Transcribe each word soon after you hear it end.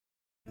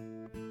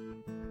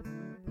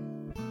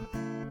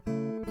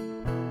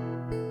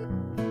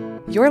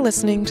You're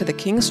listening to the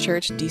King's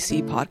Church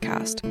DC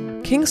podcast.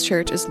 King's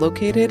Church is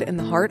located in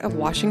the heart of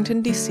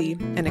Washington, D.C.,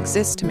 and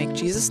exists to make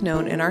Jesus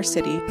known in our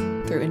city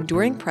through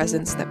enduring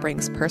presence that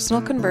brings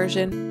personal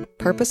conversion,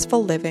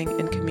 purposeful living,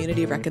 and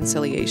community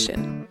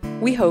reconciliation.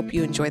 We hope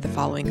you enjoy the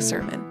following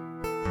sermon.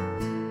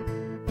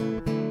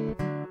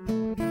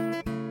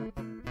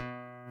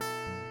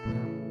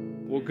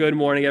 Well, good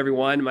morning,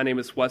 everyone. My name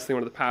is Wesley,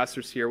 one of the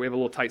pastors here. We have a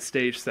little tight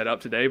stage set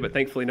up today, but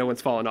thankfully no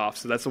one's fallen off,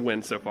 so that's a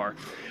win so far.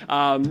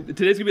 Today's going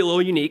to be a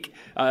little unique.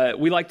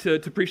 We like to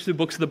preach through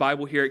books of the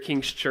Bible here at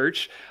King's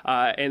Church,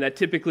 and that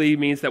typically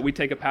means that we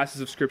take a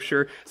passage of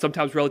Scripture,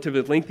 sometimes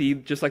relatively lengthy,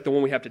 just like the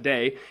one we have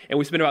today, and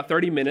we spend about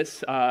 30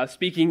 minutes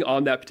speaking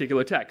on that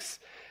particular text.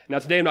 Now,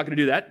 today I'm not going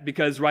to do that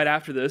because right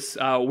after this,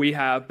 we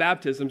have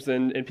baptisms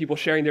and people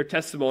sharing their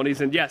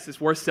testimonies. And yes,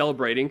 it's worth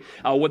celebrating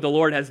what the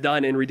Lord has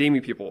done in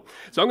redeeming people.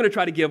 So I'm going to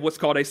try to give what's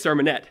called a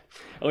sermonette,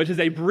 which is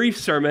a brief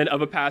sermon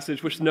of a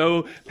passage which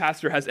no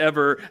pastor has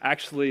ever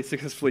actually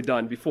successfully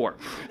done before.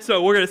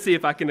 So we're going to see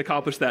if I can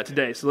accomplish that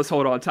today. So let's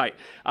hold on tight.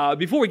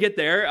 Before we get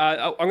there,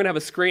 I'm going to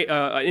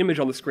have an image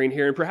on the screen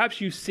here. And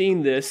perhaps you've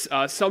seen this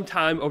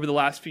sometime over the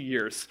last few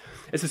years.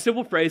 It's a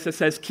simple phrase that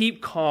says,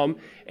 "Keep calm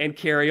and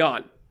carry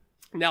on."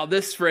 Now,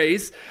 this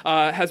phrase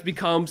has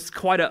become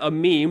quite a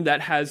meme that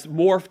has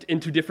morphed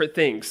into different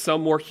things,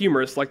 some more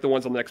humorous, like the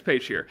ones on the next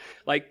page here.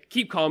 Like,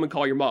 keep calm and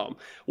call your mom,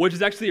 which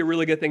is actually a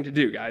really good thing to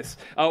do, guys.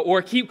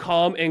 Or keep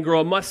calm and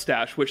grow a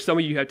mustache, which some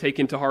of you have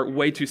taken to heart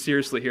way too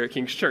seriously here at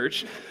King's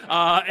Church.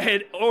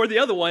 Or the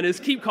other one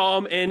is keep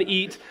calm and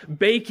eat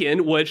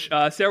bacon, which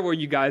several of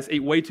you guys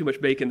ate way too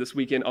much bacon this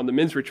weekend on the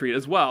men's retreat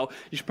as well.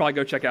 You should probably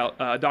go check out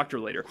Doctor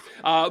later.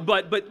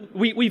 But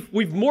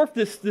we've morphed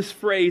this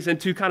phrase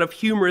into kind of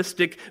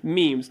humoristic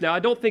memes. Now, I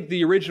don't think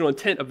the original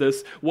intent of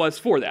this was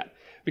for that,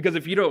 because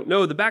if you don't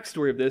know the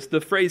backstory of this,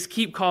 the phrase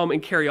 "keep calm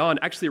and carry on"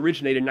 actually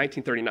originated in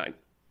 1939.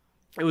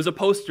 It was a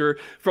poster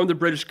from the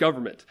British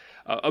government,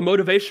 a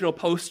motivational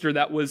poster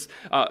that was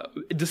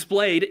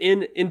displayed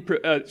in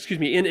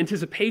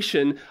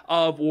anticipation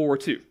of World War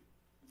II.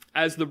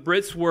 As the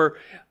Brits were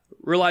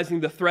realizing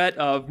the threat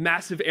of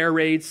massive air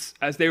raids,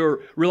 as they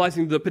were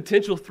realizing the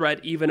potential threat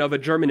even of a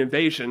German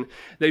invasion,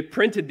 they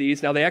printed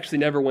these. Now, they actually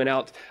never went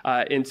out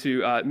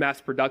into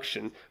mass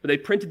production, but they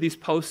printed these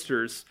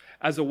posters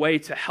as a way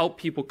to help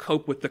people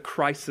cope with the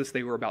crisis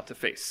they were about to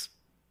face.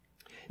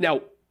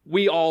 Now,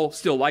 we all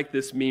still like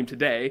this meme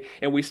today,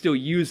 and we still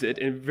use it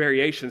in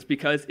variations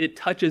because it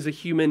touches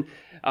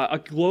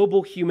a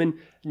global human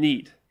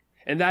need.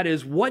 And that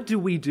is, what do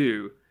we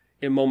do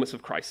in moments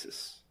of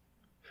crisis?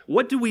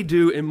 What do we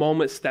do in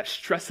moments that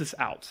stress us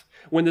out,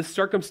 when the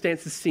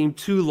circumstances seem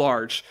too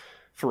large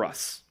for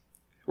us?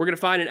 We're going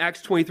to find in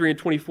Acts 23 and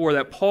 24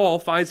 that Paul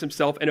finds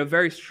himself in a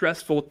very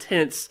stressful,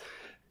 tense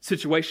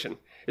situation.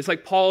 It's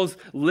like Paul's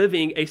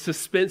living a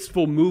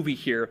suspenseful movie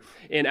here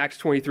in Acts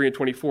 23 and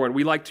 24. And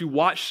we like to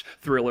watch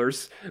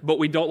thrillers, but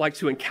we don't like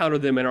to encounter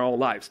them in our own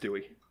lives, do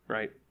we?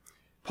 Right?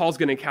 Paul's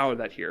going to encounter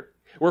that here.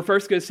 We're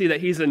first going to see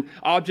that he's an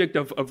object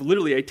of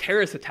literally a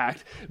terrorist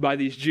attack by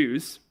these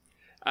Jews.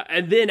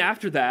 And then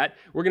after that,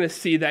 we're going to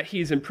see that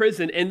he's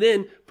imprisoned and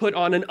then put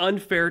on an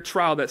unfair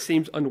trial that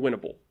seems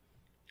unwinnable.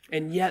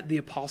 And yet the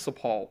Apostle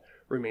Paul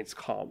remains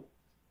calm.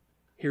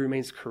 He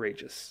remains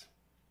courageous.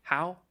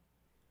 How?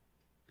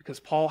 Because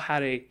Paul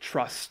had a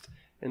trust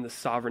in the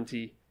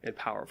sovereignty and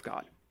power of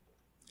God.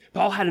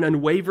 Paul had an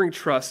unwavering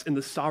trust in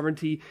the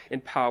sovereignty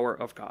and power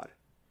of God.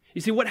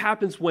 You see, what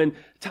happens when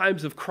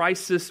times of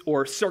crisis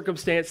or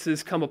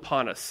circumstances come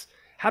upon us?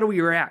 How do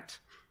we react?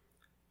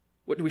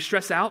 What, do we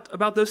stress out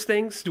about those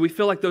things? Do we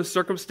feel like those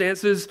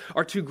circumstances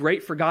are too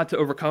great for God to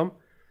overcome?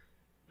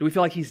 Do we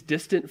feel like he's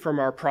distant from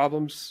our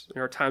problems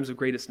in our times of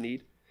greatest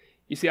need?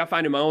 You see, I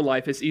find in my own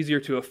life it's easier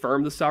to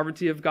affirm the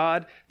sovereignty of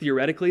God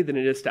theoretically than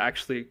it is to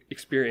actually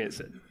experience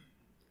it,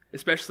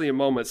 especially in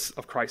moments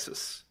of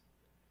crisis.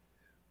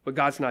 But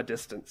God's not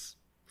distant.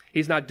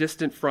 He's not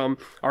distant from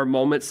our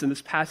moments, and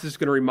this passage is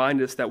going to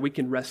remind us that we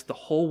can rest the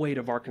whole weight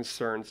of our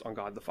concerns on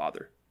God the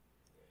Father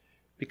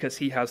because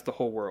he has the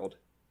whole world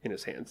in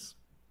his hands.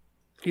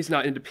 He's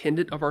not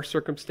independent of our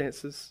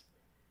circumstances.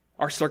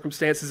 Our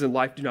circumstances in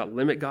life do not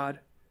limit God.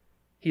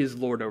 He is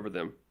Lord over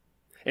them.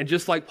 And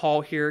just like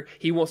Paul here,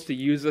 he wants to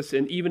use us,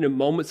 and even in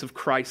moments of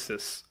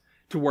crisis,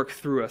 to work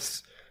through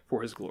us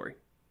for his glory.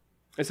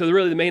 And so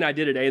really the main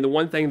idea today, and the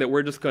one thing that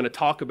we're just going to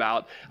talk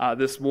about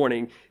this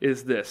morning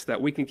is this,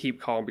 that we can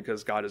keep calm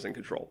because God is in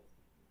control.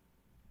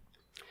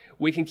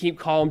 We can keep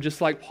calm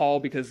just like Paul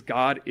because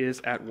God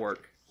is at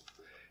work.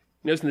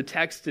 Notice in the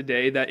text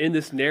today that in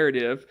this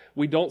narrative,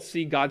 we don't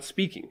see God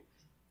speaking.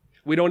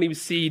 We don't even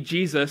see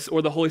Jesus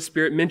or the Holy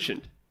Spirit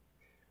mentioned.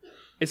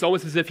 It's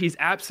almost as if he's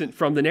absent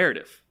from the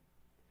narrative.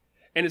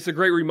 And it's a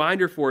great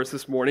reminder for us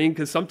this morning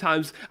because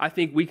sometimes I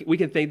think we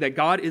can think that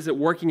God isn't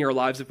working in our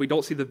lives if we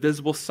don't see the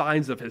visible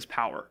signs of his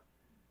power.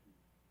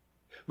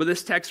 But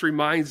this text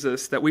reminds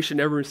us that we should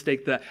never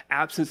mistake the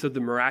absence of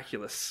the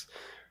miraculous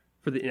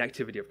for the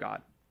inactivity of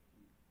God.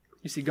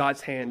 You see,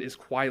 God's hand is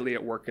quietly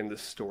at work in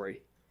this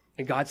story.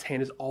 And God's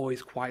hand is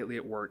always quietly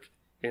at work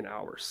in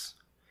ours.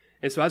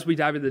 And so as we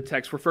dive into the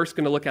text, we're first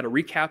going to look at a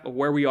recap of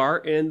where we are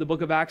in the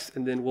book of Acts,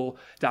 and then we'll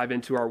dive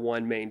into our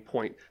one main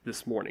point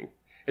this morning.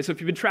 And so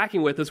if you've been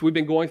tracking with us, we've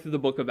been going through the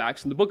book of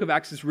Acts, and the book of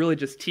Acts is really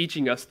just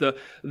teaching us the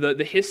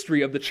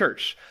history of the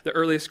church, the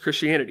earliest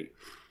Christianity.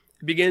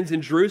 It begins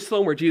in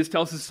Jerusalem, where Jesus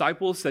tells his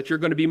disciples that you're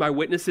going to be my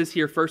witnesses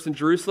here first in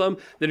Jerusalem,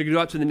 then you're going to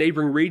go out to the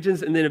neighboring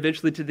regions, and then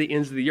eventually to the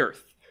ends of the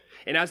earth.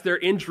 And as they're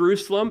in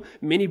Jerusalem,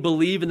 many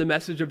believe in the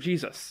message of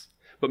Jesus,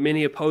 but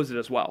many oppose it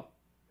as well.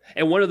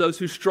 And one of those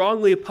who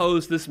strongly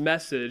opposed this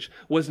message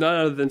was none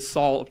other than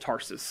Saul of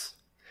Tarsus.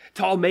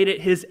 Saul made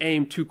it his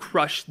aim to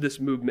crush this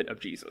movement of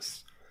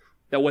Jesus.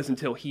 That wasn't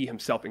until he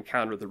himself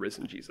encountered the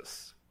risen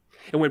Jesus.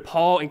 And when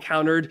Paul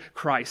encountered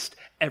Christ,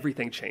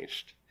 everything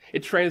changed.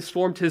 It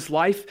transformed his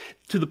life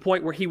to the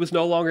point where he was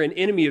no longer an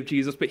enemy of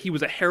Jesus, but he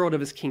was a herald of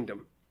his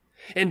kingdom.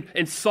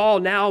 And Saul,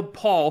 now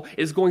Paul,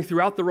 is going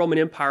throughout the Roman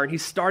Empire, and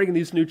he's starting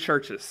these new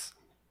churches.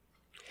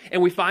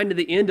 And we find at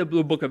the end of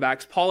the book of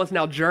Acts, Paul is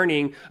now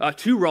journeying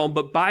to Rome,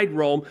 but by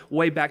Rome,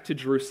 way back to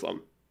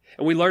Jerusalem.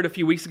 And we learned a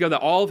few weeks ago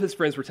that all of his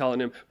friends were telling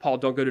him, Paul,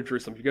 don't go to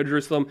Jerusalem. If you go to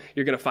Jerusalem,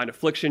 you're going to find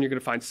affliction, you're going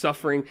to find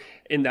suffering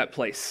in that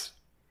place.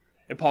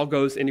 And Paul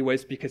goes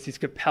anyways because he's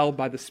compelled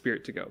by the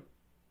Spirit to go.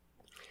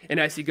 And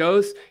as he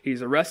goes,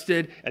 he's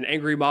arrested. An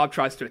angry mob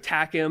tries to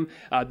attack him.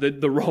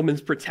 The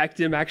Romans protect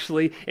him,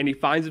 actually, and he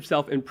finds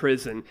himself in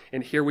prison.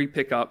 And here we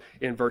pick up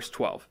in verse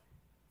 12.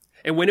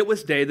 And when it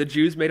was day, the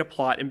Jews made a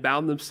plot and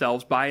bound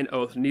themselves by an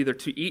oath neither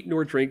to eat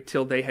nor drink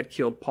till they had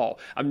killed Paul.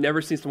 I've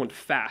never seen someone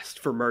fast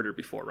for murder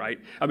before, right?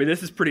 I mean,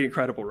 this is pretty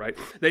incredible, right?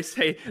 They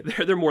say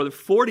there are more than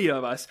 40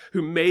 of us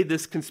who made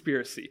this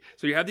conspiracy.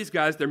 So you have these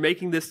guys, they're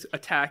making this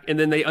attack, and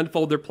then they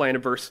unfold their plan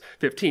in verse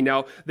 15.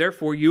 Now,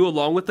 therefore, you,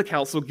 along with the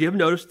council, give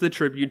notice to the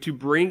tribune to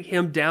bring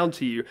him down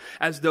to you,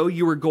 as though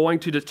you were going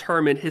to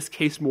determine his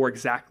case more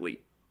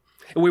exactly.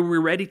 And we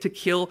were ready to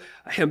kill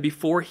him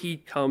before he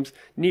comes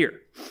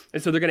near.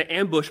 And so they're going to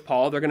ambush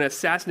Paul. They're going to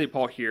assassinate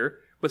Paul here,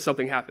 but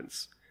something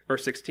happens.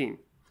 Verse 16.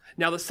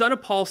 Now the son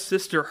of Paul's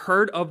sister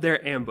heard of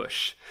their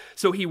ambush.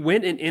 So he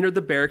went and entered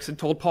the barracks and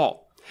told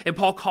Paul. And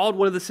Paul called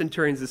one of the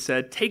centurions and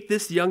said, take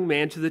this young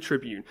man to the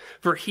tribune,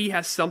 for he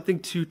has something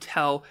to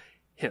tell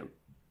him.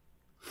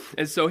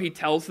 And so he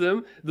tells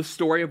them the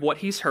story of what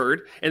he's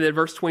heard. And then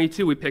verse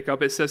 22 we pick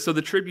up, it says, so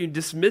the tribune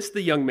dismissed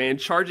the young man,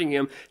 charging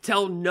him,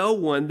 tell no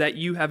one that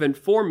you have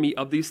informed me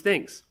of these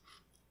things.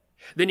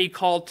 Then he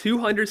called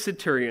 200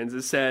 centurions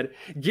and said,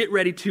 get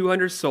ready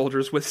 200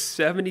 soldiers with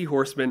 70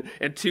 horsemen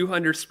and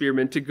 200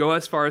 spearmen to go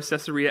as far as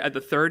Caesarea at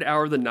the third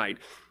hour of the night.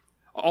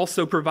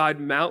 Also provide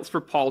mounts for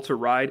Paul to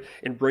ride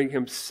and bring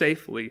him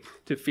safely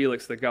to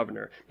Felix the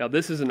governor. Now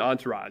this is an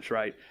entourage,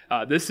 right?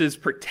 This is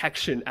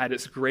protection at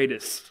its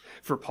greatest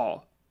for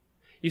Paul.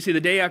 You see,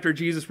 the day after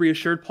Jesus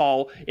reassured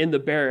Paul in the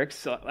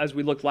barracks, as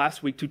we looked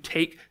last week, to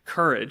take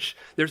courage,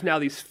 there's now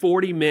these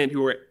 40 men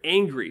who are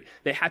angry.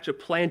 They hatch a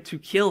plan to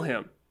kill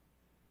him.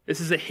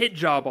 This is a hit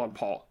job on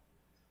Paul,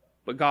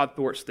 but God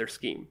thwarts their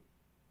scheme.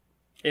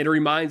 And it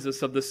reminds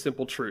us of this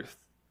simple truth,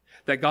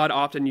 that God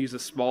often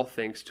uses small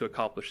things to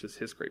accomplish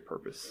his great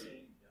purpose.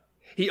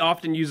 He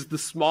often uses the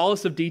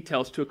smallest of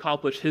details to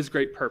accomplish his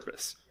great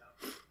purpose.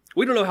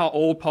 We don't know how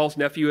old Paul's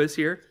nephew is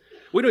here.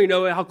 We don't even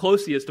know how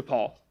close he is to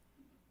Paul.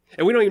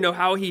 And we don't even know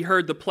how he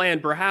heard the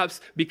plan.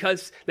 Perhaps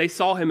because they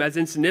saw him as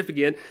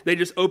insignificant, they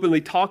just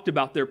openly talked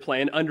about their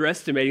plan,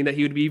 underestimating that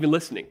he would be even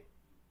listening.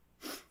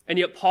 And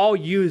yet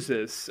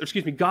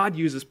God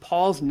uses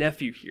Paul's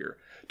nephew here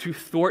to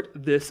thwart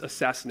this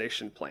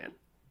assassination plan.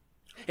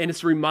 And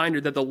it's a reminder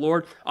that the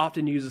Lord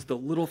often uses the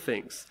little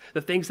things,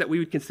 the things that we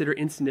would consider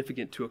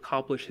insignificant, to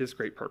accomplish his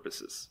great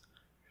purposes.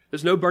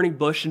 There's no burning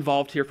bush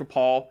involved here for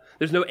Paul.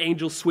 There's no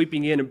angel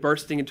sweeping in and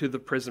bursting into the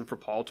prison for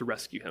Paul to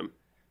rescue him.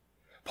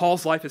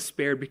 Paul's life is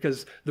spared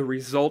because the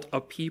result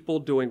of people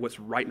doing what's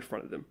right in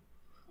front of them.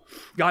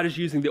 God is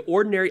using the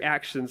ordinary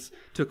actions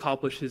to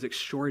accomplish his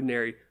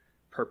extraordinary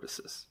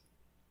purposes.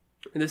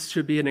 And this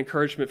should be an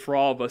encouragement for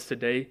all of us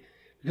today,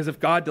 because if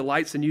God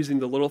delights in using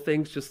the little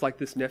things just like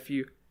this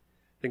nephew,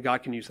 then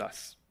God can use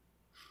us.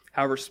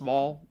 However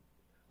small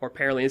or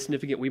apparently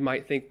insignificant we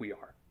might think we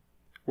are,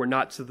 we're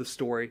not to the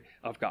story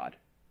of God.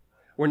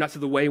 We're not to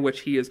the way in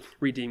which he is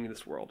redeeming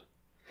this world.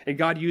 And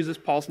God uses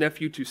Paul's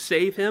nephew to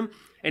save him,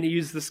 and he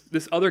uses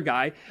this other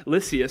guy,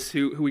 Lysias,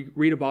 who we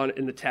read about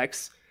in the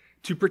text,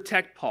 to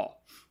protect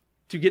Paul,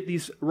 to get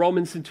these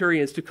Roman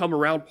centurions to come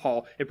around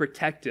Paul and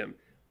protect him,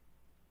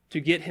 to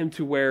get him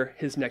to where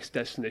his next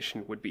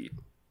destination would be.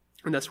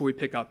 And that's where we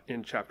pick up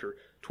in chapter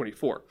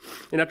 24.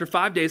 And after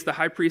 5 days, the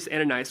high priest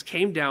Ananias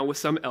came down with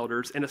some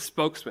elders and a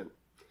spokesman,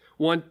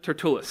 one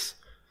Tertullus.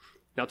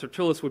 Now,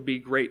 Tertullus would be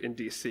great in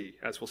D.C.,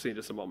 as we'll see in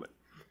just a moment.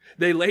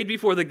 They laid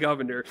before the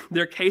governor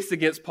their case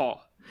against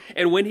Paul.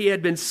 And when he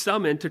had been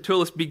summoned,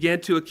 Tertullus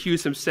began to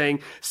accuse him,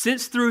 saying,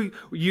 since through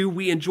you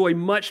we enjoy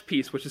much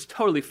peace, which is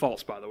totally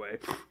false, by the way.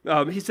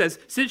 He says,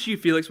 since you,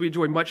 Felix, we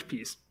enjoy much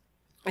peace.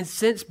 And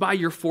since by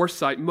your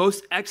foresight,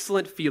 most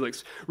excellent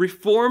Felix,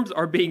 reforms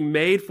are being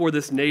made for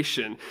this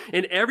nation,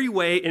 in every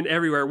way and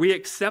everywhere, we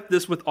accept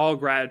this with all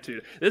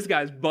gratitude. This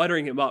guy's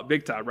buttering him up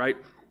big time, right?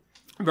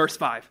 Verse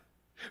 5.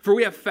 For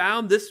we have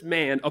found this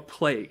man a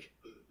plague,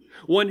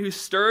 one who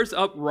stirs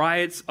up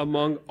riots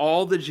among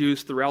all the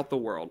Jews throughout the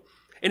world,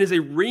 and is a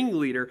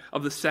ringleader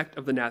of the sect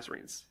of the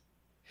Nazarenes.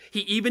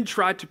 He even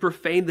tried to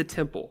profane the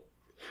temple,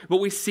 but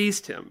we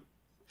seized him.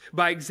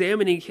 By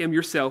examining him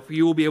yourself,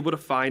 you will be able to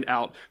find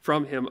out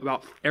from him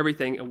about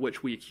everything in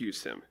which we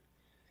accuse him.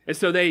 And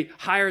so they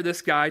hire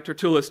this guy,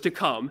 Tertullus, to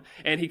come,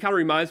 and he kind of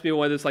reminds me of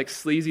one of those like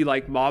sleazy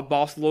like mob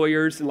boss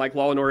lawyers in like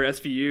Law and Order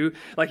SVU.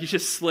 Like he's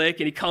just slick,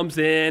 and he comes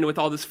in with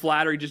all this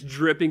flattery just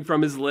dripping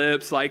from his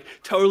lips, like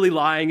totally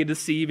lying and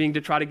deceiving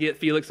to try to get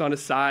Felix on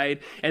his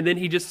side. And then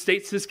he just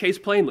states his case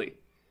plainly.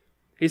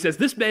 He says,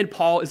 this man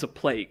Paul is a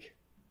plague.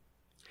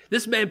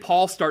 This man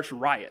Paul starts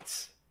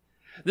riots.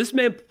 This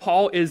man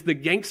Paul is the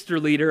gangster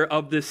leader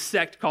of this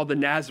sect called the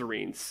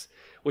Nazarenes,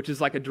 which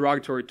is like a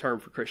derogatory term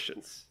for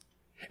Christians.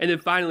 And then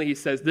finally he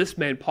says, this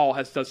man Paul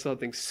has done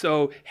something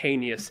so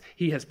heinous,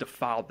 he has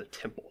defiled the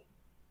temple.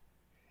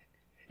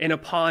 And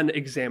upon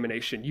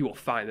examination, you will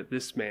find that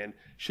this man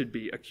should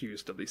be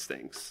accused of these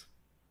things.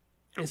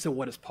 And so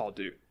what does Paul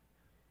do?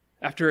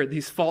 After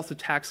these false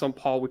attacks on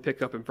Paul, we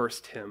pick up in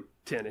verse 10,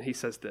 and he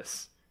says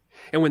this,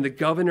 and when the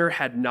governor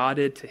had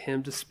nodded to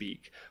him to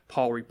speak,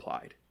 Paul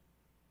replied,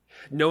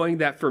 knowing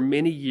that for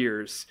many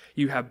years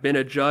you have been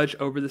a judge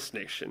over this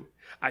nation,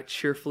 I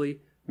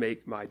cheerfully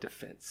make my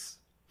defense.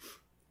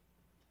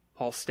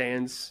 Paul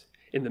stands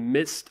in the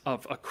midst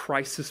of a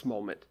crisis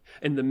moment,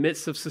 in the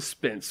midst of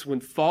suspense, when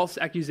false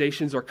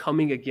accusations are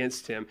coming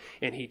against him,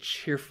 and he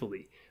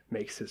cheerfully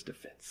makes his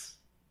defense.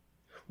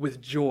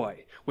 With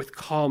joy, with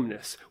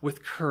calmness,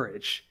 with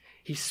courage,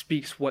 he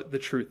speaks what the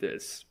truth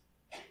is.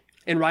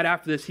 And right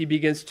after this, he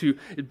begins to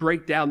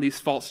break down these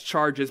false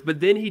charges, but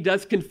then he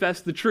does confess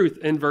the truth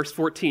in verse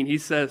 14. He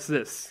says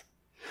this,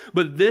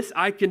 but this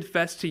I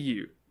confess to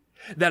you,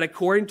 that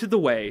according to the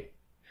way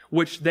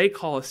which they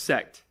call a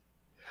sect,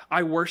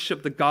 I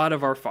worship the God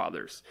of our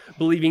fathers,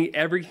 believing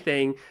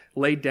everything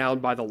laid down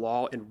by the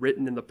law and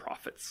written in the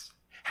prophets,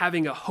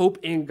 having a hope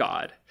in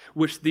God,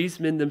 which these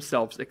men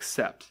themselves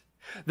accept,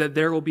 that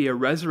there will be a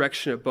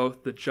resurrection of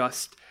both the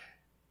just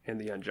and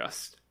the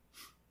unjust.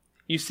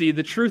 You see,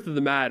 the truth of the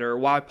matter,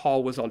 why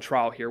Paul was on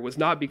trial here, was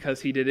not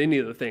because he did any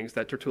of the things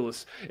that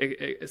Tertullus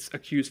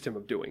accused him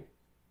of doing.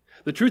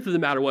 The truth of the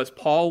matter was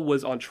Paul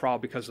was on trial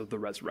because of the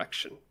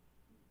resurrection,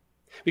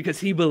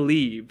 because he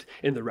believed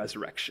in the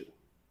resurrection.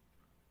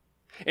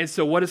 And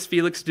so what does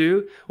Felix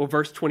do? Well,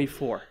 verse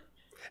 24.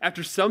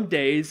 After some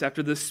days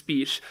after this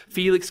speech,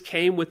 Felix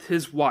came with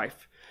his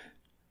wife,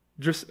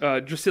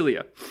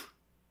 Drusilla,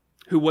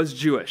 who was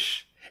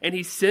Jewish. And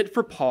he sent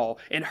for Paul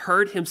and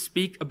heard him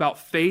speak about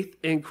faith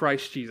in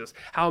Christ Jesus.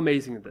 How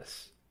amazing is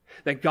this?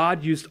 That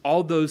God used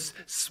all those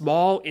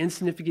small,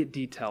 insignificant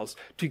details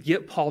to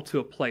get Paul to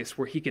a place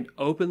where he can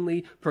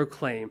openly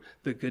proclaim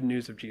the good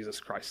news of Jesus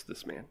Christ to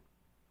this man.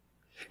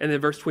 And then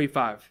verse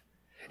 25.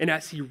 And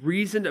as he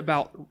reasoned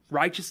about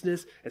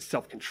righteousness and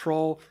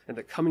self-control and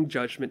the coming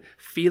judgment,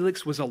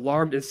 Felix was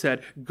alarmed and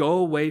said, go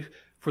away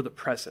for the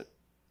present.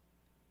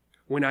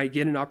 When I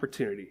get an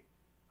opportunity,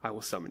 I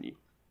will summon you.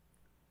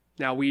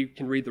 Now we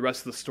can read the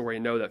rest of the story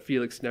and know that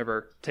Felix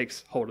never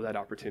takes hold of that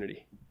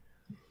opportunity.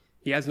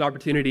 He has an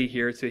opportunity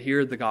here to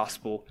hear the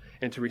gospel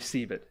and to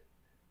receive it,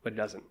 but he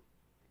doesn't.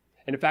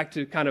 And in fact,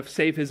 to kind of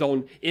save his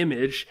own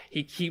image,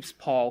 he keeps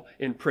Paul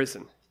in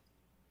prison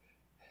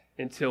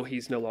until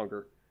he's no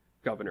longer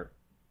governor.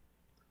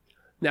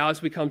 Now,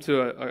 as we come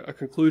to a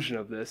conclusion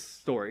of this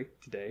story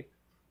today,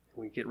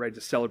 we get ready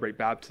to celebrate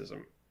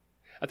baptism,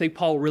 I think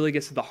Paul really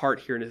gets to the heart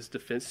here in his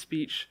defense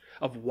speech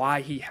of why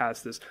he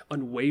has this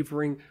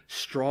unwavering,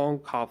 strong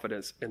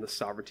confidence in the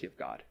sovereignty of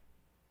God.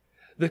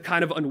 The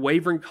kind of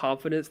unwavering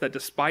confidence that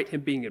despite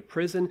him being in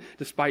prison,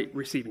 despite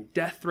receiving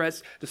death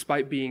threats,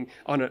 despite being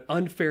on an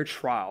unfair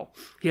trial,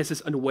 he has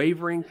this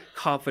unwavering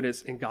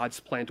confidence in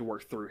God's plan to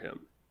work through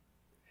him.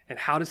 And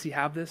how does he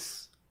have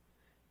this?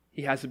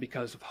 He has it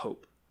because of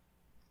hope.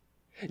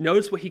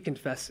 Notice what he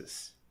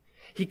confesses.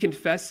 He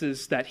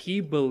confesses that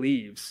he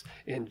believes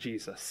in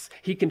Jesus.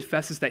 He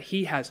confesses that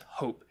he has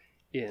hope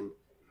in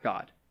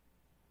God.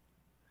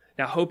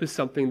 Now, hope is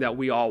something that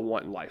we all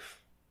want in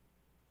life.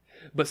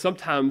 But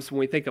sometimes when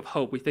we think of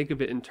hope, we think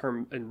of it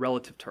in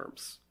relative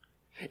terms.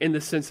 In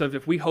the sense of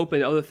if we hope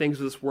in other things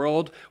of this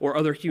world or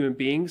other human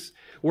beings,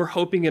 we're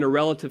hoping in a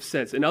relative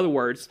sense. In other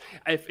words,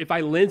 if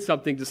I lend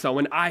something to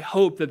someone, I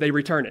hope that they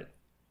return it.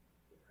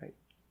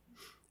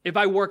 If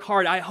I work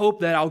hard, I hope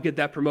that I'll get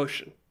that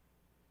promotion.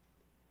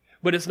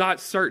 But it's not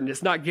certain.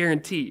 It's not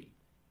guaranteed.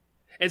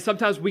 And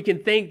sometimes we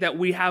can think that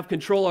we have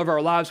control over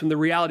our lives when the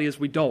reality is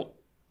we don't.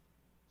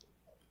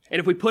 And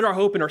if we put our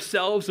hope in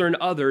ourselves or in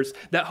others,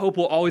 that hope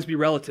will always be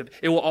relative.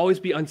 It will always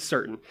be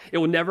uncertain. It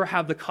will never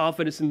have the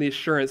confidence and the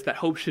assurance that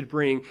hope should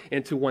bring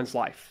into one's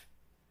life.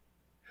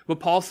 But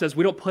Paul says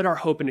we don't put our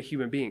hope in a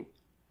human being.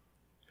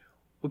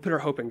 We put our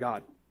hope in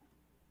God.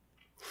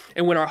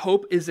 And when our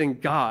hope is in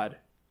God,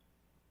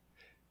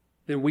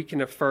 then we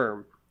can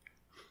affirm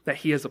that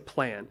he has a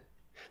plan,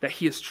 that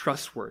he is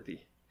trustworthy,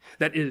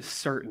 that it is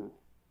certain.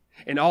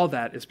 And all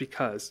that is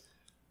because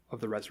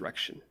of the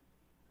resurrection.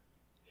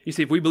 You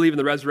see, if we believe in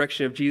the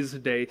resurrection of Jesus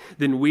today,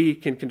 then we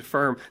can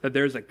confirm that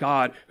there's a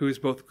God who is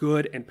both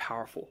good and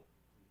powerful,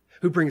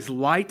 who brings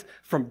light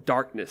from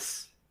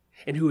darkness,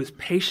 and who is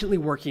patiently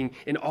working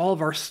in all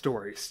of our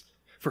stories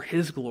for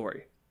his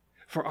glory,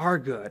 for our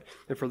good,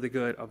 and for the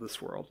good of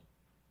this world.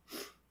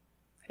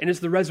 And it's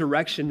the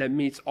resurrection that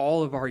meets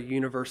all of our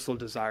universal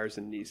desires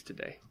and needs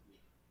today.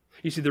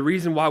 You see, the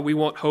reason why we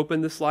want hope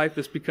in this life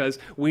is because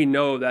we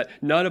know that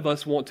none of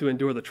us want to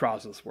endure the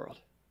trials of this world.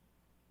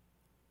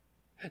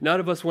 None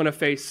of us want to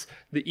face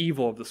the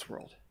evil of this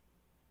world.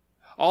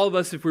 All of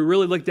us, if we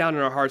really look down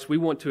in our hearts, we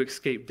want to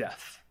escape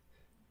death.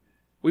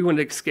 We want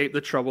to escape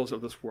the troubles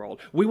of this world.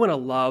 We want a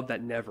love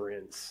that never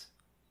ends.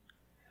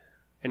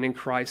 And in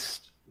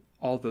Christ,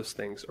 all those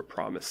things are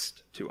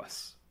promised to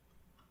us.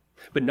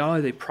 But not only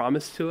are they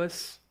promised to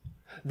us,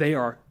 they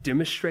are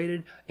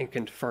demonstrated and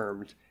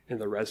confirmed in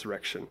the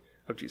resurrection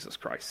of Jesus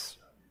Christ.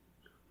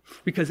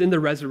 Because in the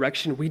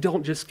resurrection, we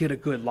don't just get a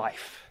good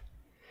life.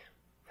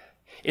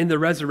 In the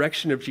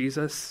resurrection of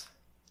Jesus,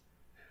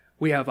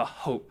 we have a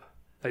hope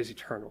that is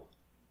eternal.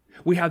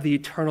 We have the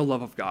eternal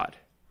love of God.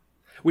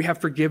 We have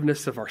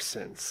forgiveness of our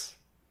sins.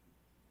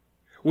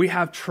 We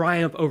have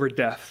triumph over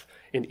death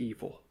and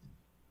evil.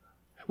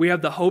 We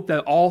have the hope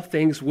that all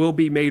things will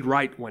be made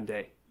right one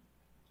day.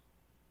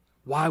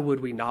 Why would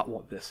we not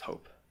want this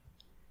hope?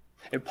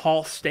 And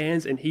Paul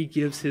stands and he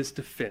gives his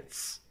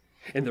defense.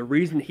 And the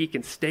reason he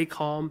can stay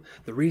calm,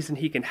 the reason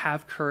he can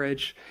have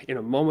courage in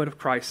a moment of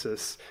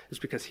crisis is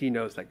because he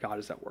knows that God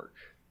is at work.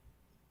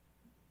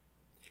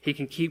 He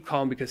can keep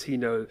calm because he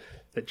knows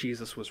that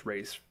Jesus was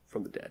raised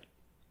from the dead.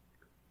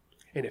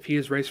 And if he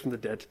is raised from the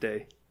dead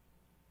today,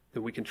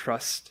 then we can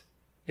trust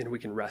and we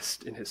can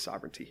rest in his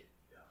sovereignty.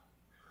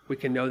 We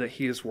can know that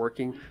he is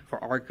working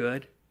for our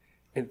good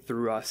and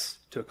through us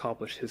to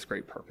accomplish his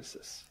great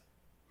purposes.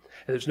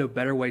 And there's no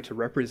better way to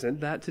represent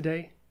that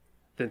today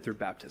than through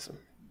baptism,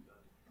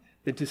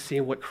 than to see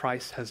what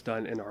Christ has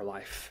done in our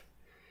life,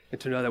 and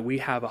to know that we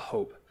have a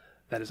hope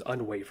that is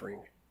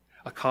unwavering,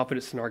 a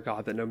confidence in our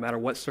God that no matter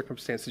what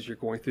circumstances you're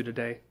going through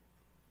today,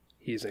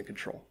 he is in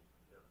control.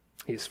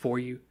 He is for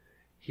you.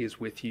 He is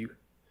with you.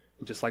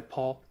 And just like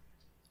Paul,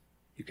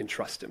 you can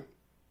trust him.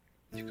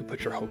 You can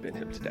put your hope in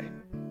him today.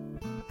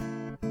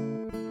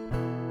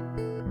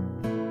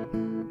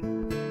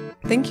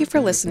 Thank you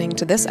for listening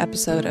to this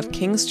episode of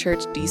King's Church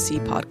DC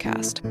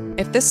podcast.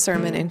 If this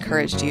sermon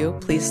encouraged you,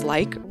 please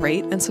like,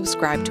 rate, and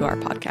subscribe to our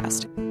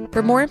podcast.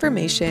 For more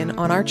information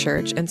on our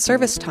church and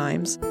service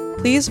times,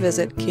 please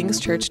visit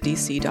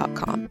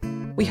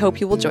kingschurchdc.com. We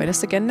hope you will join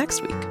us again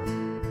next week.